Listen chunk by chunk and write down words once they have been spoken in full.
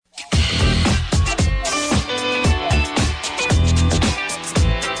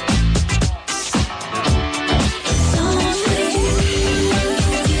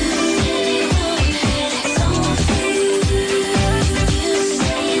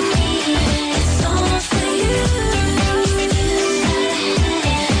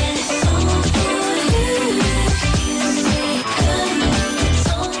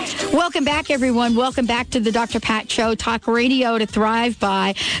everyone. Welcome back to the Dr. Pat Show, talk radio to thrive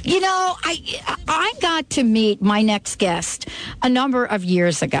by. You know, I got to meet my next guest a number of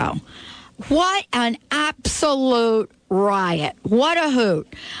years ago. What an absolute riot. What a hoot.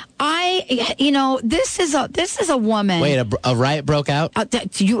 This is a woman. Wait, a riot broke out?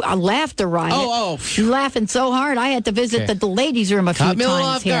 You laughed a riot. Oh. You're laughing so hard, I had to visit the ladies' room a few Caught me a little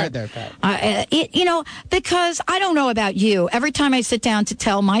times off here. guard there, Pat. Because I don't know about you. Every time I sit down to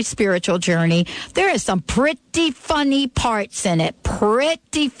tell my spiritual journey, there is some pretty funny parts in it.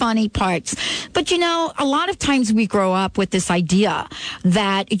 Pretty funny parts. But, a lot of times we grow up with this idea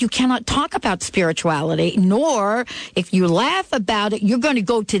that you cannot talk about spirituality, nor if you laugh about it, you're going to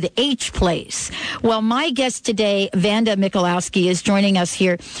go to the H place. Well, my guest today, Vanda Michalowski, is joining us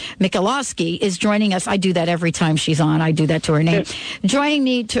here. Michalowski is joining us. I do that every time she's on. I do that to her name. Joining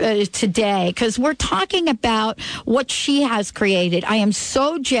me today because we're talking about what she has created. I am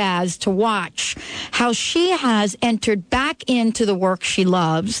so jazzed to watch how she has entered back into the work she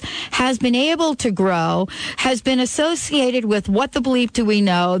loves, has been able to grow, has been associated with What the Belief Do We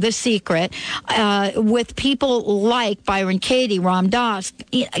Know, The Secret, with people like Byron Katie, Ram Dass.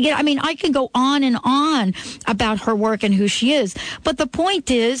 I can go on and on about her work and who she is. But the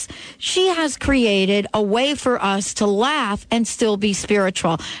point is, she has created a way for us to laugh and still be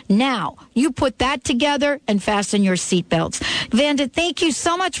spiritual. Now, you put that together and fasten your seatbelts. Vanda, thank you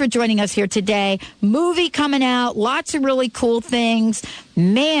so much for joining us here today. Movie coming out, lots of really cool things.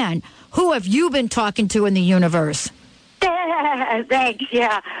 Man, who have you been talking to in the universe? Thanks,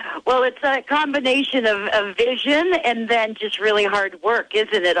 yeah. Well, it's a combination of vision and then just really hard work,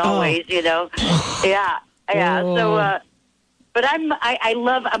 isn't it, always, Yeah. Oh. So, but I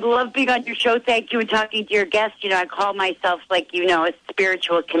love being on your show. Thank you, and talking to your guests. I call myself, a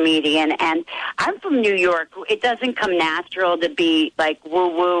spiritual comedian, and I'm from New York. It doesn't come natural to be,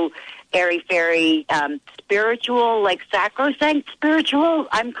 woo-woo, airy-fairy, spiritual, sacrosanct spiritual.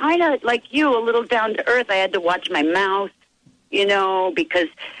 I'm kind of like you, a little down to earth. I had to watch my mouth, because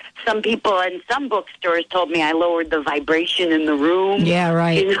some people in some bookstores told me I lowered the vibration in the room. Yeah,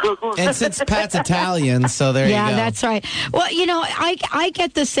 right. And since Pat's Italian, so there you go. Yeah, that's right. Well, I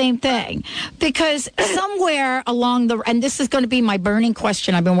get the same thing because somewhere along and this is going to be my burning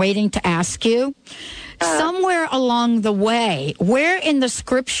question I've been waiting to ask you. Somewhere along the way, where in the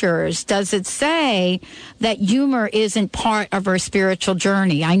scriptures does it say that humor isn't part of our spiritual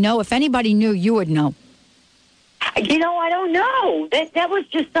journey? I know if anybody knew, you would know. I don't know. That was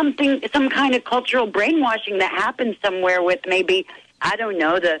just some kind of cultural brainwashing that happened somewhere with maybe, I don't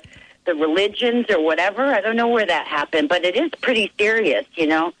know, the religions or whatever. I don't know where that happened, but it is pretty serious,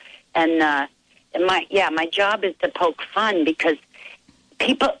 And my job is to poke fun because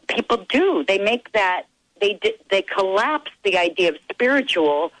people do. They make that. They collapse the idea of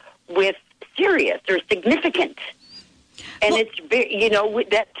spiritual with serious or significant, and it's very,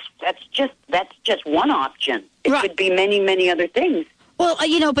 that's just one option. It could be many, many other things. Well,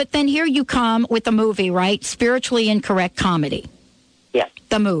 but then here you come with the movie, right? Spiritually Incorrect Comedy. Yeah.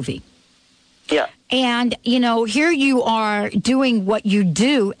 The movie. Yeah. And, here you are doing what you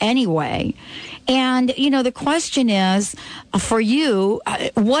do anyway. And, the question is, for you,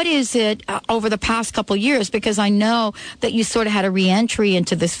 what is it over the past couple of years? Because I know that you sort of had a re-entry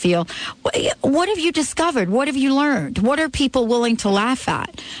into this field. What have you discovered? What have you learned? What are people willing to laugh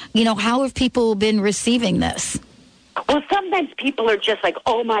at? How have people been receiving this? Well, sometimes people are just like,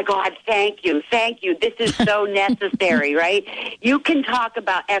 oh, my God, thank you. This is so necessary, right? You can talk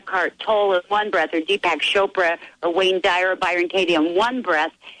about Eckhart Tolle in one breath or Deepak Chopra or Wayne Dyer or Byron Katie in one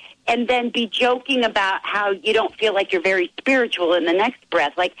breath and then be joking about how you don't feel like you're very spiritual in the next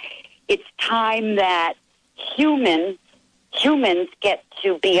breath. It's time that humans get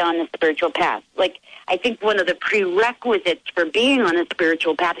to be on the spiritual path. I think one of the prerequisites for being on a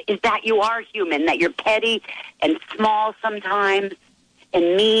spiritual path is that you are human, that you're petty and small sometimes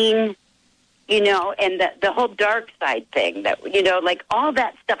and mean, and the whole dark side thing, that, all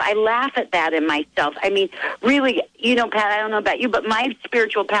that stuff. I laugh at that in myself. I mean, really, Pat, I don't know about you, but my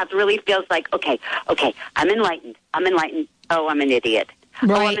spiritual path really feels like, okay, I'm enlightened. Oh, I'm an idiot.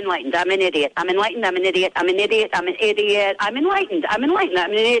 Right. Oh, I'm enlightened. I'm an idiot. I'm enlightened. I'm an idiot. I'm an idiot. I'm an idiot. I'm enlightened. I'm enlightened.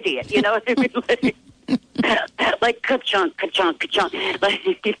 I'm an idiot. Like ka-chunk, ka-chunk, ka-chunk.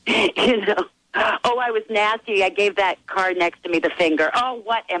 Oh, I was nasty. I gave that card next to me the finger. Oh,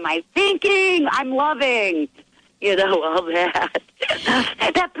 what am I thinking? I'm loving. All that.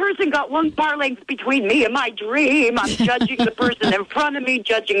 That person got one bar length between me and my dream. I'm judging the person in front of me,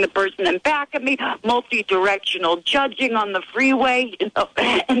 judging the person in back of me, multi-directional judging on the freeway,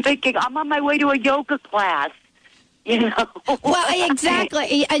 and thinking, I'm on my way to a yoga class. you know. Well,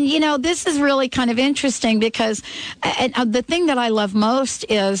 exactly. And, you know, this is really kind of interesting because the thing that I love most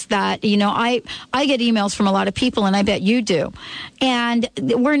is that, you know, I get emails from a lot of people, and I bet you do. And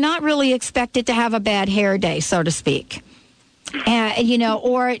we're not really expected to have a bad hair day, so to speak. You know,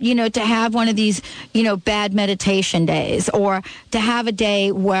 or, you know, to have one of these, you know, bad meditation days, or to have a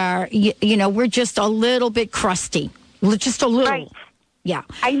day where, you know, we're just a little bit crusty, just a little. Right. Yeah.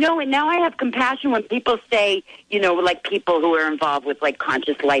 I know, and now I have compassion when people say, you know, like people who are involved with like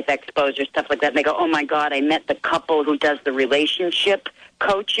conscious life exposure, stuff like that, and they go, oh my God, I met the couple who does the relationship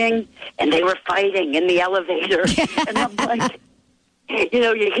coaching, and they were fighting in the elevator. And I'm like, you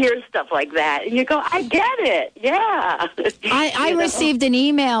know, you hear stuff like that, and you go, I get it. Yeah. I received an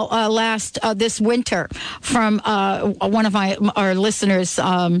email this winter from one of our listeners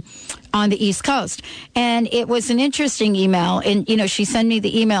on the East Coast. And it was an interesting email. And, you know, she sent me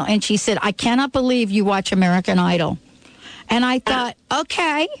the email, and she said, I cannot believe you watch American Idol. And I thought,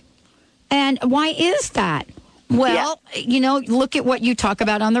 okay. And why is that? Well, you know, look at what you talk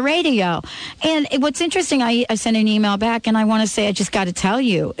about on the radio. And what's interesting, I sent an email back, and I want to say, I just got to tell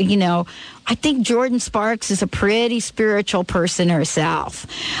you, you know, I think Jordan Sparks is a pretty spiritual person herself.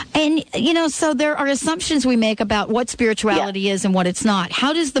 And, you know, so there are assumptions we make about what spirituality is and what it's not.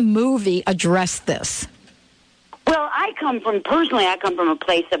 How does the movie address this? Well, I come from a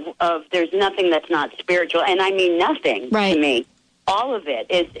place of there's nothing that's not spiritual, and I mean nothing to me. All of it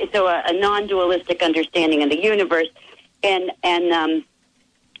is so a non-dualistic understanding of the universe, and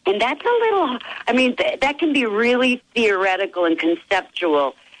that's a little. I mean, that can be really theoretical and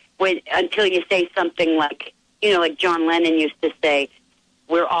conceptual until you say something like, you know, like John Lennon used to say,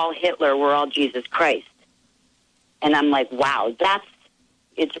 "We're all Hitler, we're all Jesus Christ," and I'm like, wow,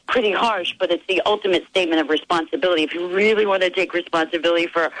 it's pretty harsh, but it's the ultimate statement of responsibility. If you really want to take responsibility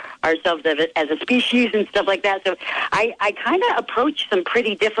for ourselves as a species and stuff like that. So I kind of approach some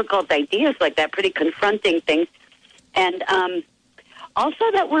pretty difficult ideas like that, pretty confronting things. And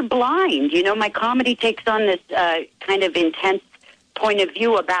also that we're blind. You know, my comedy takes on this kind of intense point of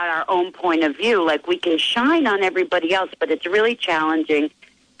view about our own point of view. Like, we can shine on everybody else, but it's really challenging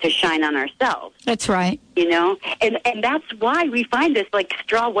to shine on ourselves. That's right. You know, and that's why we find this, like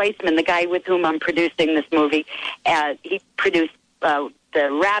Straw Weissman, the guy with whom I'm producing this movie, he produced the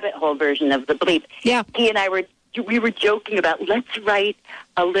Rabbit Hole version of The Bleep. Yeah. He and I were joking about, let's write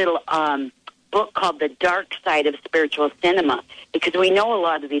a little book called The Dark Side of Spiritual Cinema, because we know a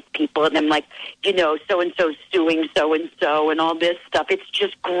lot of these people, and I'm like, you know, so-and-so suing so-and-so and all this stuff. It's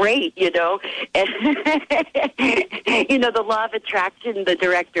just great, you know. And you know, the law of attraction, the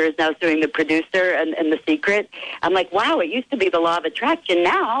director is now suing the producer and The Secret. I'm like, wow, it used to be the law of attraction.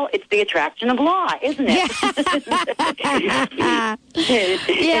 Now it's the attraction of law, isn't it?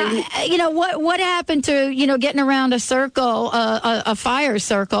 Yeah. You know, what happened to, you know, getting around a circle, a fire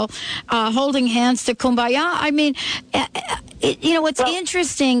circle, holding hands to Kumbaya? I mean, you know, what's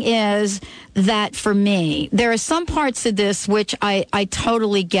interesting is that for me, there are some parts of this which I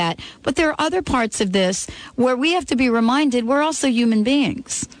totally get, but there are other parts of this where we have to be reminded we're also human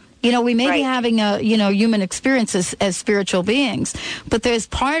beings. You know, we may be having human experiences as spiritual beings, but there's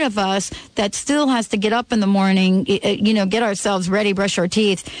part of us that still has to get up in the morning, you know, get ourselves ready, brush our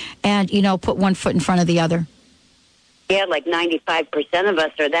teeth, and, you know, put one foot in front of the other. Yeah, like 95% of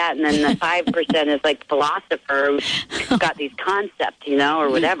us are that, and then the 5% is like philosopher who's got these concepts, you know, or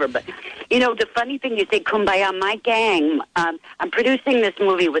whatever. But, you know, the funny thing, you say Kumbaya, my gang, I'm producing this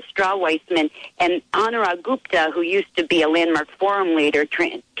movie with Straw Weissman and Anurag Gupta, who used to be a Landmark Forum leader,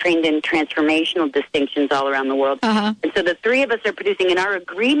 trained in transformational distinctions all around the world. And so the three of us are producing, and our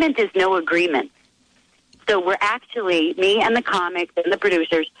agreement is no agreement. So we're actually, me and the comics and the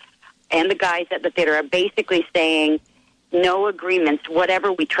producers and the guys at the theater are basically saying, no agreements,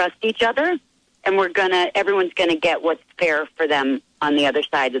 whatever, we trust each other, and everyone's gonna get what's fair for them on the other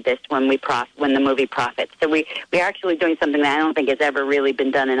side of this when the movie profits. So we're actually doing something that I don't think has ever really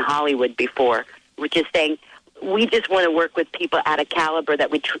been done in Hollywood before, which is saying we just want to work with people at a caliber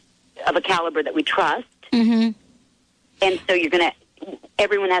that we trust. Mm-hmm. And so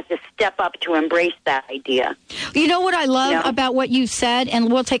everyone has to step up to embrace that idea. You know what I love about what you said,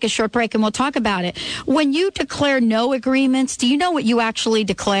 and we'll take a short break and we'll talk about it. When you declare no agreements, do you know what you actually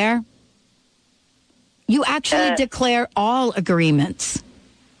declare? You actually declare all agreements.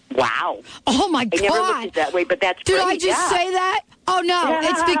 Wow. Oh, my God. I never looked at it that way, but that's Did great. I just say that? Oh, no,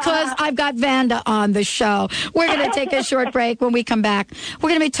 it's because I've got Vanda on the show. We're going to take a short break. When we come back, we're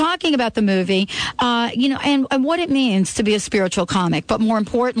going to be talking about the movie, and what it means to be a spiritual comic. But more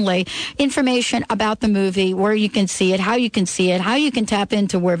importantly, information about the movie, where you can see it, how you can see it, how you can tap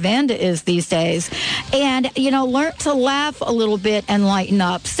into where Vanda is these days. And, learn to laugh a little bit and lighten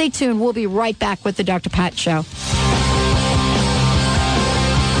up. Stay tuned. We'll be right back with the Dr. Pat Show.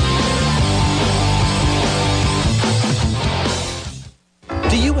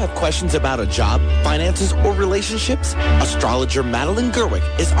 Do you have questions about a job, finances, or relationships? Astrologer Madeline Gerwick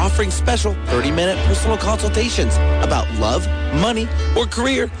is offering special 30-minute personal consultations about love, money, or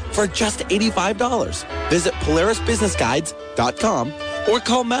career for just $85. Visit PolarisBusinessGuides.com or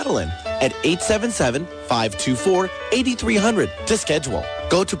call Madeline at 877-524-8300 to schedule.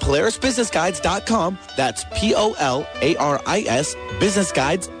 Go to PolarisBusinessGuides.com. That's P-O-L-A-R-I-S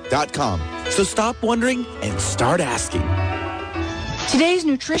businessguides.com. So stop wondering and start asking. Today's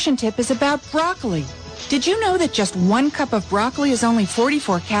nutrition tip is about broccoli. Did you know that just 1 cup of broccoli is only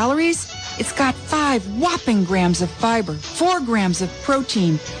 44 calories? It's got 5 whopping grams of fiber, 4 grams of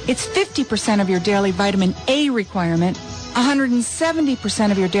protein. It's 50% of your daily vitamin A requirement,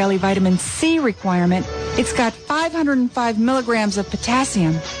 170% of your daily vitamin C requirement. It's got 505 milligrams of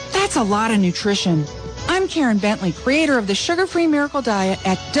potassium. That's a lot of nutrition. I'm Karen Bentley, creator of the Sugar-Free Miracle Diet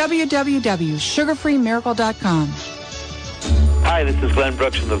at www.sugarfreemiracle.com. Hi, this is Glenn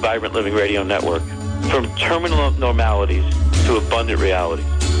Brooks from the Vibrant Living Radio Network. From terminal abnormalities to abundant realities,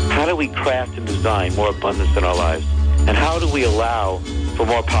 how do we craft and design more abundance in our lives? And how do we allow for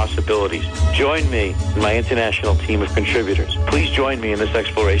more possibilities? Join me and my international team of contributors. Please join me in this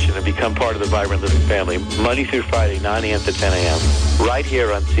exploration and become part of the Vibrant Living family, Monday through Friday, 9 a.m. to 10 a.m., right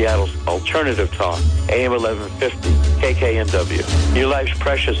here on Seattle's Alternative Talk, AM 1150, KKNW. Your life's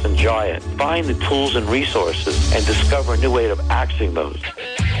precious, enjoy it. Find the tools and resources and discover a new way of accessing those.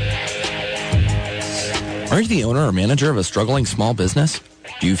 Are you the owner or manager of a struggling small business?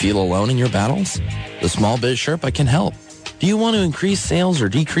 Do you feel alone in your battles? The Small Biz Sherpa can help. Do you want to increase sales or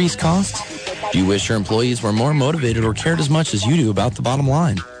decrease costs? Do you wish your employees were more motivated or cared as much as you do about the bottom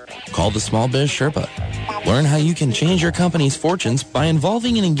line? Call the Small Biz Sherpa. Learn how you can change your company's fortunes by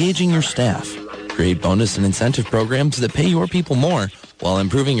involving and engaging your staff. Create bonus and incentive programs that pay your people more while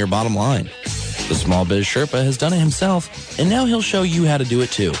improving your bottom line. The Small Biz Sherpa has done it himself, and now he'll show you how to do it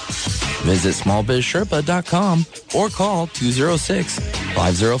too. Visit smallbizsherpa.com or call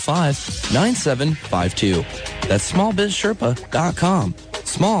 206-505-9752. That's smallbizsherpa.com.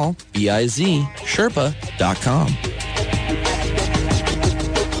 Small, B-I-Z, Sherpa.com.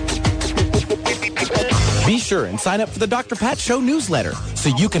 Be sure and sign up for the Dr. Pat Show newsletter so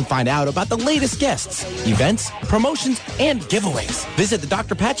you can find out about the latest guests, events, promotions, and giveaways. Visit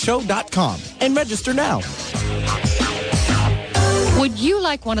thedrpatshow.com and register now. Would you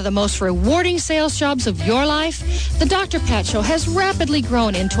like one of the most rewarding sales jobs of your life? The Dr. Pat Show has rapidly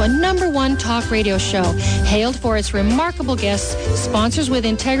grown into a #1 talk radio show, hailed for its remarkable guests, sponsors with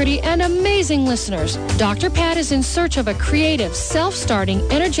integrity, and amazing listeners. Dr. Pat is in search of a creative, self-starting,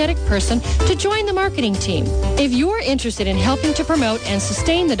 energetic person to join the marketing team. If you're interested in helping to promote and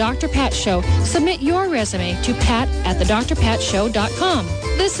sustain the Dr. Pat Show, submit your resume to pat@thedrpatshow.com.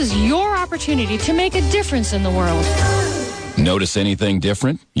 This is your opportunity to make a difference in the world. Notice anything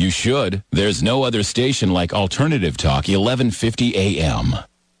different? You should. There's no other station like Alternative Talk, 1150 AM.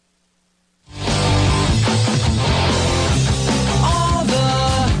 All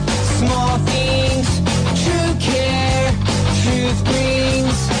the small things, true care, truth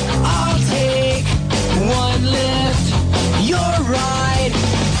brings. I'll take one lift, you're right,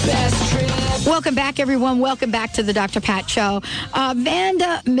 best trip. Welcome back, everyone. Welcome back to the Dr. Pat Show.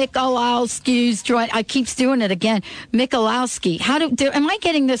 Vanda Michalowski's joint. I keeps doing it again. Michalowski. Am I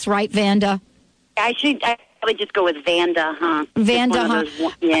getting this right, Vanda? I probably just go with Vanda, huh? Vanda, huh?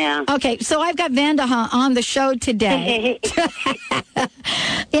 Yeah. Okay, so I've got Vanda, huh, on the show today.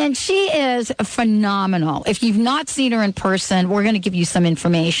 And she is phenomenal. If you've not seen her in person, we're going to give you some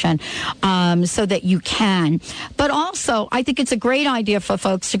information so that you can. But also, I think it's a great idea for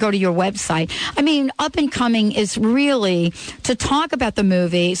folks to go to your website. I mean, Up and Coming is really to talk about the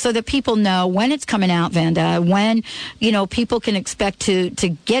movie so that people know when it's coming out, Vanda, when, people can expect to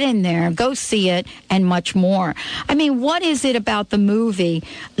get in there, go see it, and much more. I mean, what is it about the movie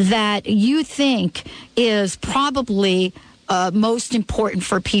that you think is probably most important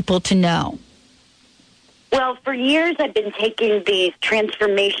for people to know? Well, for years I've been taking these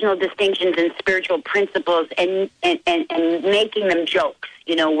transformational distinctions and spiritual principles and making them jokes,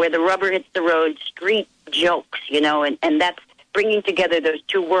 where the rubber hits the road, street jokes, and bringing together those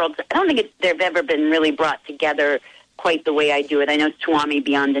two worlds. I don't think they've ever been really brought together quite the way I do it. I know Swami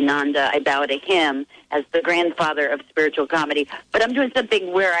Beyondananda, I bow to him as the grandfather of spiritual comedy, but I'm doing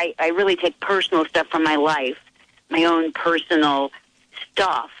something where I really take personal stuff from my life, my own personal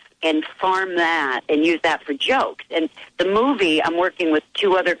stuff, and farm that and use that for jokes. And the movie, I'm working with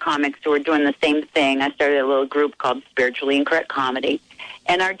two other comics who are doing the same thing. I started a little group called Spiritually Incorrect Comedy,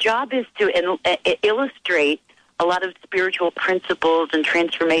 and our job is to illustrate a lot of spiritual principles and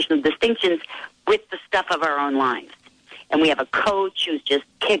transformational distinctions with the stuff of our own lives. And we have a coach who's just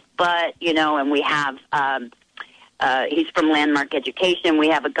kick butt, and we have, he's from Landmark Education. We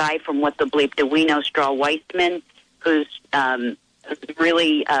have a guy from What the Bleep Do We Know, Strahl Weissman, who's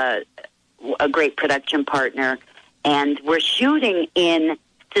really a great production partner. And we're shooting in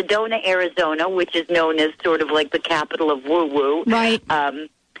Sedona, Arizona, which is known as sort of like the capital of woo-woo. Right.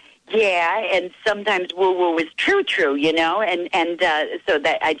 Yeah, and sometimes woo-woo is true, and so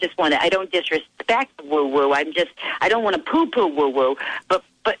that I don't disrespect woo-woo. I don't want to poo-poo woo-woo, but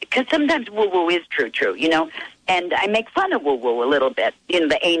because sometimes woo-woo is true, and I make fun of woo-woo a little bit in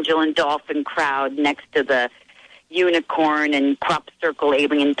the angel and dolphin crowd next to the unicorn and crop circle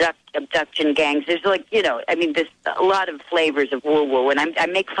alien abduction gangs. There's there's a lot of flavors of woo-woo, and I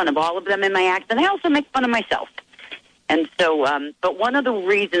make fun of all of them in my act, and I also make fun of myself. And so, but one of the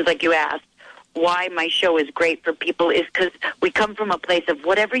reasons, like you asked, why my show is great for people is because we come from a place of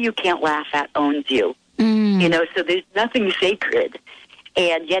whatever you can't laugh at owns you. So there's nothing sacred,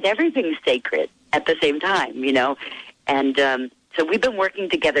 and yet everything's sacred at the same time, And so we've been working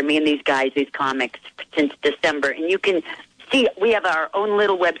together, me and these guys, these comics, since December. And you can see, we have our own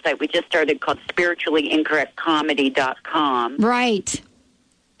little website we just started called spirituallyincorrectcomedy.com. Right.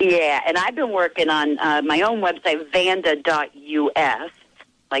 Yeah, and I've been working on my own website, vanda.us,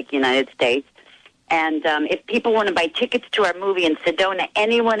 like United States. And if people want to buy tickets to our movie in Sedona,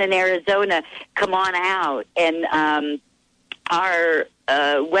 anyone in Arizona, come on out. And our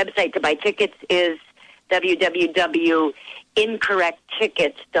website to buy tickets is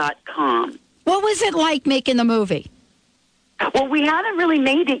www.incorrecttickets.com. What was it like making the movie? Well, we haven't really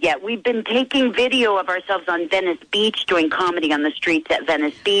made it yet. We've been taking video of ourselves on Venice Beach, doing comedy on the streets at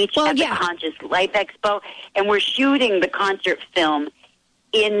Venice Beach, the Conscious Life Expo, and we're shooting the concert film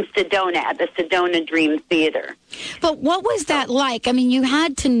in Sedona at the Sedona Dream Theater. But what was that like? I mean, you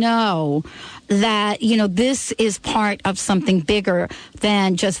had to know that, this is part of something bigger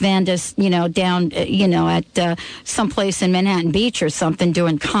than just Vanda's, down, at someplace in Manhattan Beach or something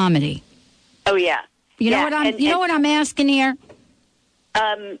doing comedy. Oh, yeah. You know what I'm asking here?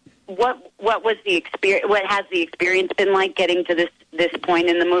 What was the experience? What has the experience been like getting to this point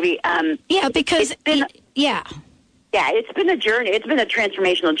in the movie? Because it's been a journey. It's been a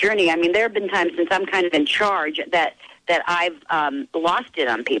transformational journey. I mean, there have been times since I'm kind of in charge that I've lost it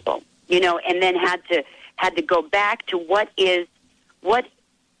on people, and then had to go back to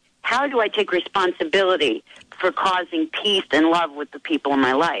how do I take responsibility for causing peace and love with the people in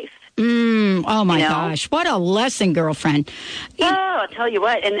my life? Oh, my gosh. What a lesson, girlfriend. I'll tell you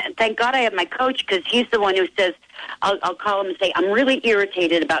what. And thank God I have my coach, because he's the one who says, I'll call him and say, I'm really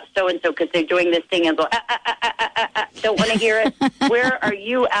irritated about so-and-so because they're doing this thing, and go, don't want to hear it. Where are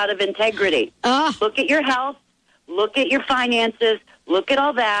you out of integrity? Look at your health. Look at your finances. Look at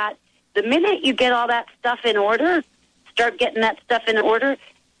all that. The minute you get all that stuff in order, start getting that stuff in order,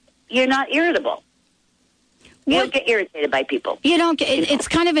 you're not irritable. You don't get irritated by people. You don't get. It's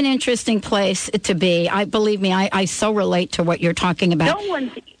kind of an interesting place to be. Believe me, I so relate to what you're talking about.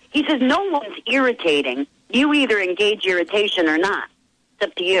 He says no one's irritating. You either engage irritation or not. It's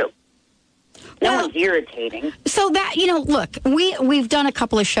up to you. No one's irritating. So that, look, we've done a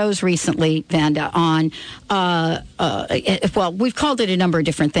couple of shows recently, Vanda, on, we've called it a number of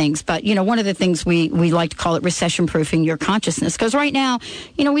different things, but, one of the things we like to call it recession-proofing your consciousness, because right now,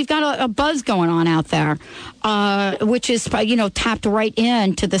 we've got a buzz going on out there, which is, tapped right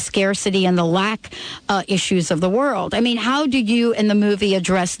into the scarcity and the lack issues of the world. I mean, how do you in the movie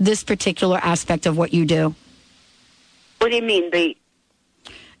address this particular aspect of what you do? What do you mean,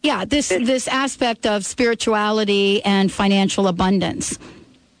 this aspect of spirituality and financial abundance.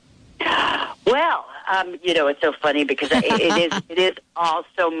 Well, it's so funny because it is all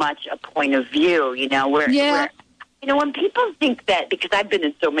so much a point of view, where when people think that, because I've been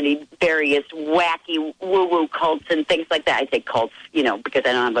in so many various wacky woo-woo cults and things like that. I say cults, because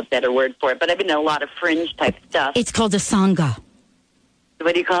I don't have a better word for it, but I've been in a lot of fringe type stuff. It's called a sangha.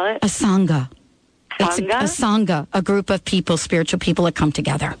 What do you call it? A sangha. Sangha? It's a sangha, a group of people, spiritual people that come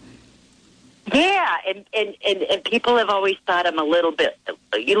together. Yeah, and people have always thought I'm a little bit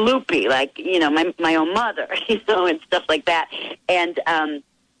loopy, like, my own mother, and stuff like that. And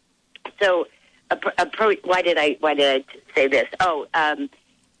so, why did I say this?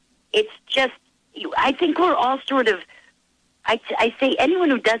 It's just, I think we're all sort of, I say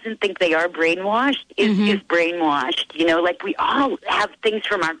anyone who doesn't think they are brainwashed is brainwashed. Like we all have things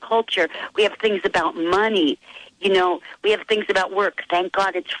from our culture. We have things about money. We have things about work. Thank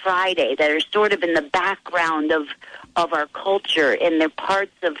God it's Friday that are sort of in the background of our culture, and they're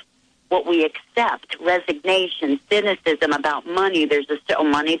parts of what we accept. Resignation, cynicism about money.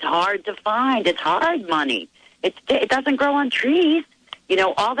 Money's hard to find. It's hard money. It doesn't grow on trees.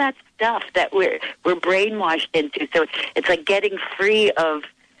 All that stuff that we're brainwashed into. So it's like getting free of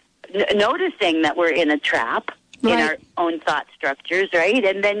noticing that we're in a trap. Right. In our own thought structures, right?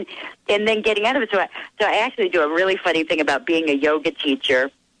 And then getting out of it. So I actually do a really funny thing about being a yoga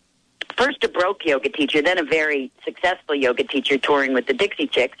teacher. First a broke yoga teacher, then a very successful yoga teacher touring with the Dixie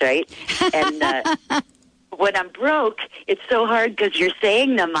Chicks, right? And when I'm broke, it's so hard because you're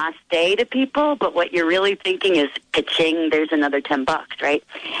saying namaste to people, but what you're really thinking is, ka-ching, there's another $10, right?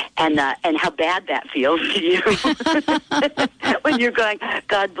 And how bad that feels to you when you're going,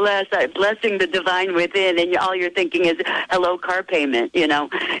 God bless, blessing the divine within, and all you're thinking is, hello, car payment, and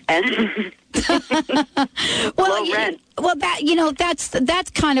low rent. Well,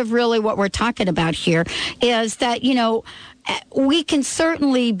 that's kind of really what we're talking about here, is that, we can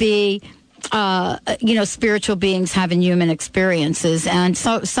certainly be spiritual beings having human experiences. And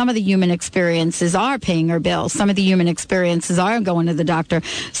so some of the human experiences are paying our bills. Some of the human experiences are going to the doctor.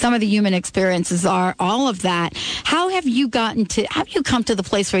 Some of the human experiences are all of that. How have you come to the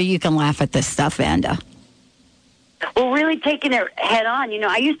place where you can laugh at this stuff, Vanda? Well, really taking it head on.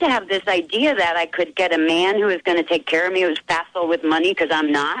 I used to have this idea that I could get a man who was going to take care of me, who was facile with money, because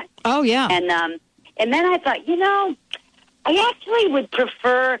I'm not. Oh, yeah. And then I thought, I actually would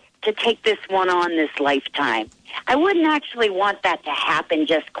prefer to take this one on this lifetime. I wouldn't actually want that to happen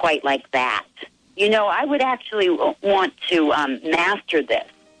just quite like that. I would actually want to master this.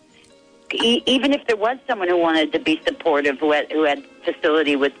 Even if there was someone who wanted to be supportive, who had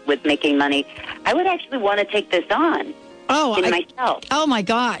facility with making money, I would actually want to take this on. Myself. Oh, my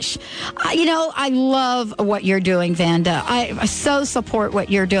gosh. I love what you're doing, Vanda. I so support what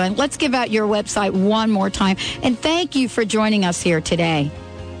you're doing. Let's give out your website one more time. And thank you for joining us here today.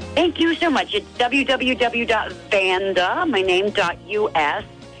 Thank you so much. It's www.vanda, my name.us.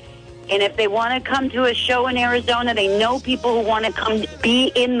 And if they want to come to a show in Arizona, they know people who want to come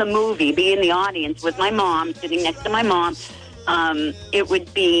be in the movie, be in the audience with my mom, sitting next to my mom. It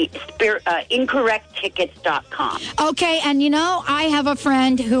would be incorrecttickets.com. Okay, and I have a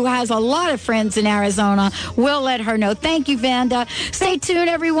friend who has a lot of friends in Arizona. We'll let her know. Thank you, Vanda. Stay tuned,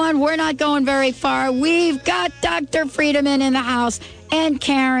 everyone. We're not going very far. We've got Dr. Friedemann in the house and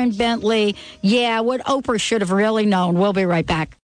Karen Bentley. Yeah, what Oprah should have really known. We'll be right back.